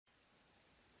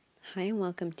Hi, and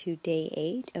welcome to day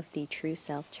 8 of the True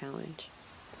Self Challenge.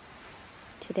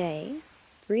 Today,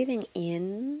 breathing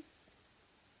in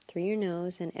through your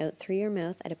nose and out through your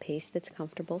mouth at a pace that's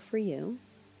comfortable for you.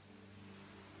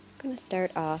 I'm going to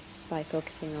start off by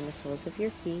focusing on the soles of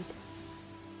your feet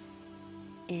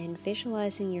and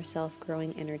visualizing yourself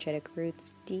growing energetic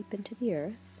roots deep into the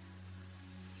earth.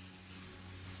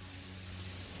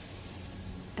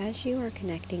 As you are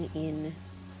connecting in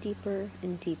deeper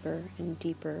and deeper and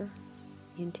deeper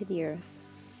into the earth,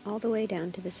 all the way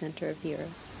down to the center of the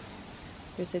earth,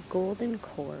 there's a golden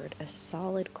cord, a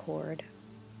solid cord,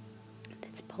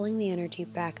 that's pulling the energy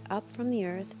back up from the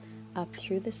earth, up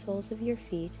through the soles of your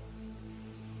feet,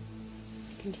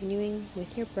 continuing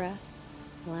with your breath,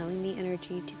 allowing the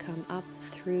energy to come up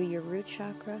through your root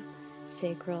chakra,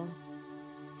 sacral,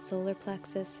 solar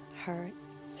plexus, heart,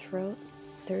 throat,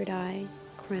 third eye,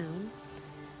 crown,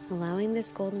 allowing this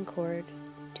golden cord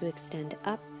to extend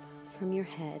up from your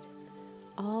head,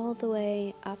 all the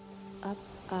way up, up,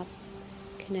 up,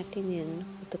 connecting in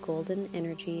with the golden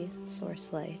energy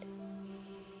source light.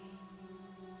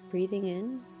 Breathing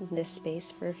in this space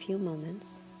for a few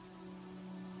moments,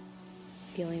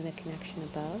 feeling the connection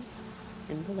above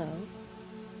and below,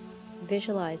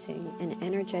 visualizing an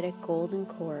energetic golden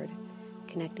cord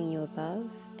connecting you above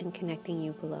and connecting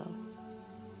you below.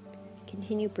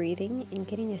 Continue breathing and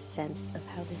getting a sense of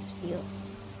how this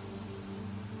feels.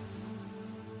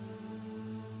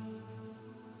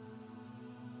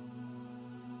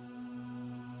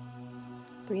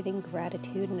 Breathing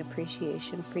gratitude and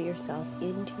appreciation for yourself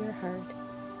into your heart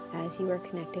as you are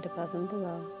connected above and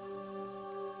below.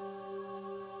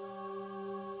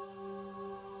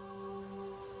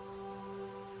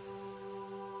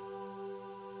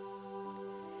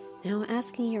 Now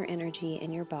asking your energy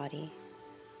in your body,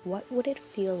 what would it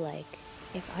feel like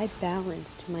if I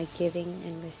balanced my giving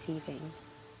and receiving?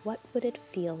 What would it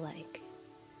feel like?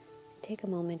 Take a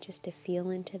moment just to feel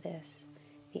into this,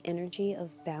 the energy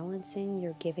of balancing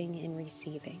your giving and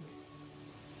receiving.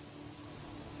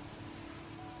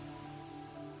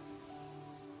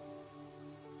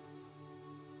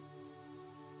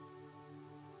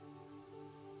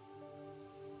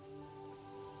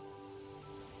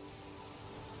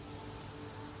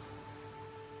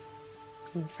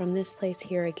 And from this place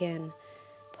here again,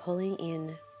 pulling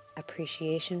in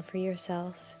appreciation for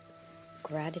yourself,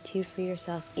 gratitude for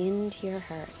yourself into your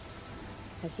heart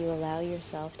as you allow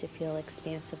yourself to feel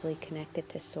expansively connected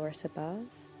to Source above,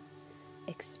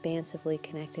 expansively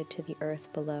connected to the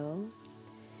earth below,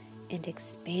 and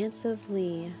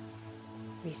expansively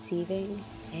receiving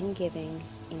and giving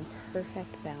in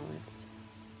perfect balance.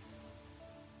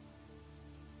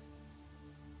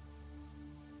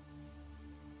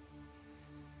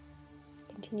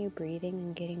 Continue breathing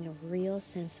and getting a real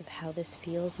sense of how this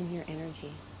feels in your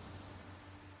energy.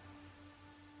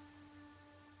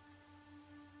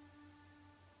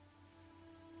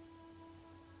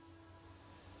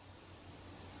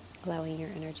 Allowing your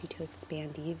energy to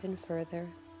expand even further.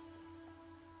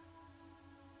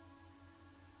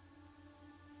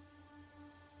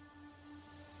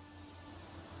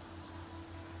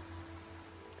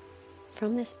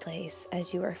 From this place,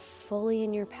 as you are fully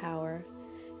in your power,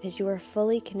 as you are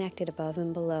fully connected above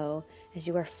and below, as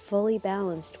you are fully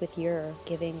balanced with your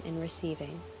giving and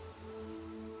receiving,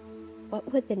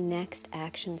 what would the next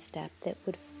action step that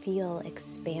would feel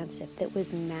expansive, that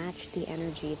would match the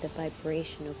energy, the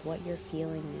vibration of what you're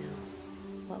feeling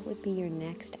now? What would be your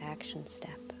next action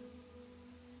step?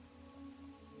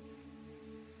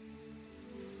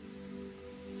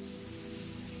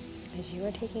 As you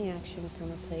are taking action from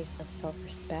a place of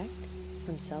self-respect,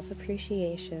 from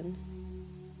self-appreciation,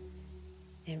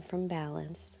 and from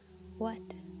balance, what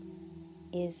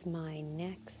is my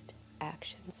next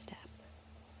action step?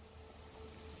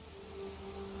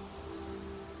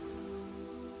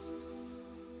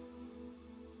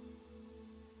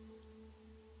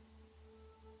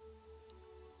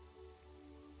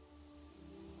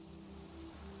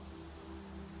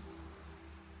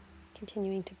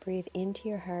 Continuing to breathe into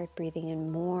your heart, breathing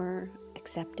in more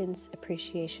acceptance,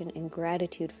 appreciation, and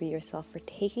gratitude for yourself for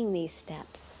taking these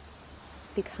steps,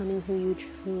 becoming who you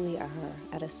truly are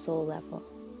at a soul level.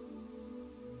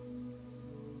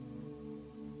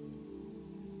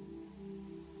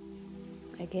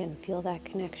 Again, feel that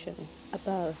connection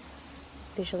above,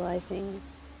 visualizing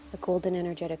a golden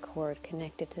energetic cord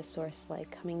connected to Source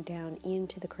Light coming down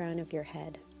into the crown of your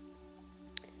head,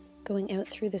 going out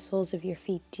through the soles of your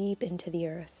feet deep into the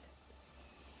earth.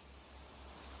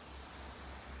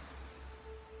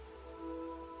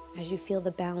 As you feel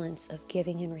the balance of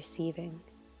giving and receiving,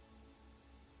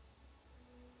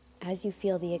 as you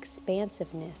feel the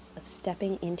expansiveness of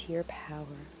stepping into your power,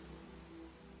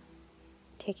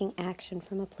 taking action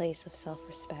from a place of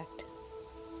self-respect.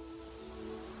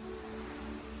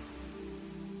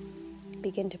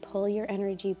 Begin to pull your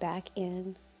energy back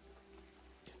in,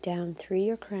 down through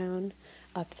your crown,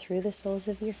 up through the soles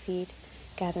of your feet,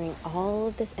 gathering all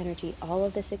of this energy, all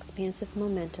of this expansive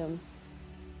momentum,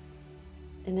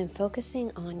 and then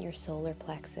focusing on your solar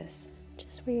plexus,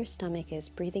 just where your stomach is,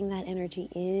 breathing that energy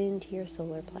into your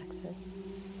solar plexus,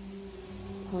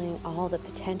 pulling all the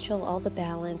potential, all the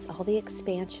balance, all the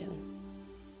expansion,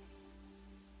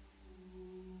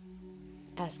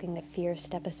 asking that fear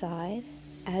step aside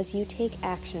as you take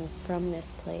action from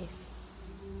this place.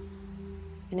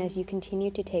 And as you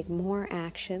continue to take more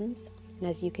actions, and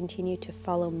as you continue to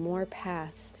follow more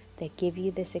paths that give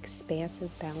you this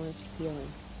expansive, balanced feeling.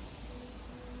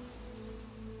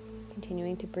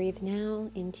 Continuing to breathe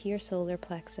now into your solar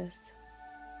plexus.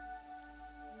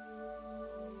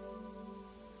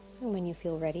 And when you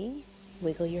feel ready,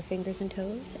 wiggle your fingers and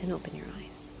toes and open your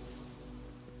eyes.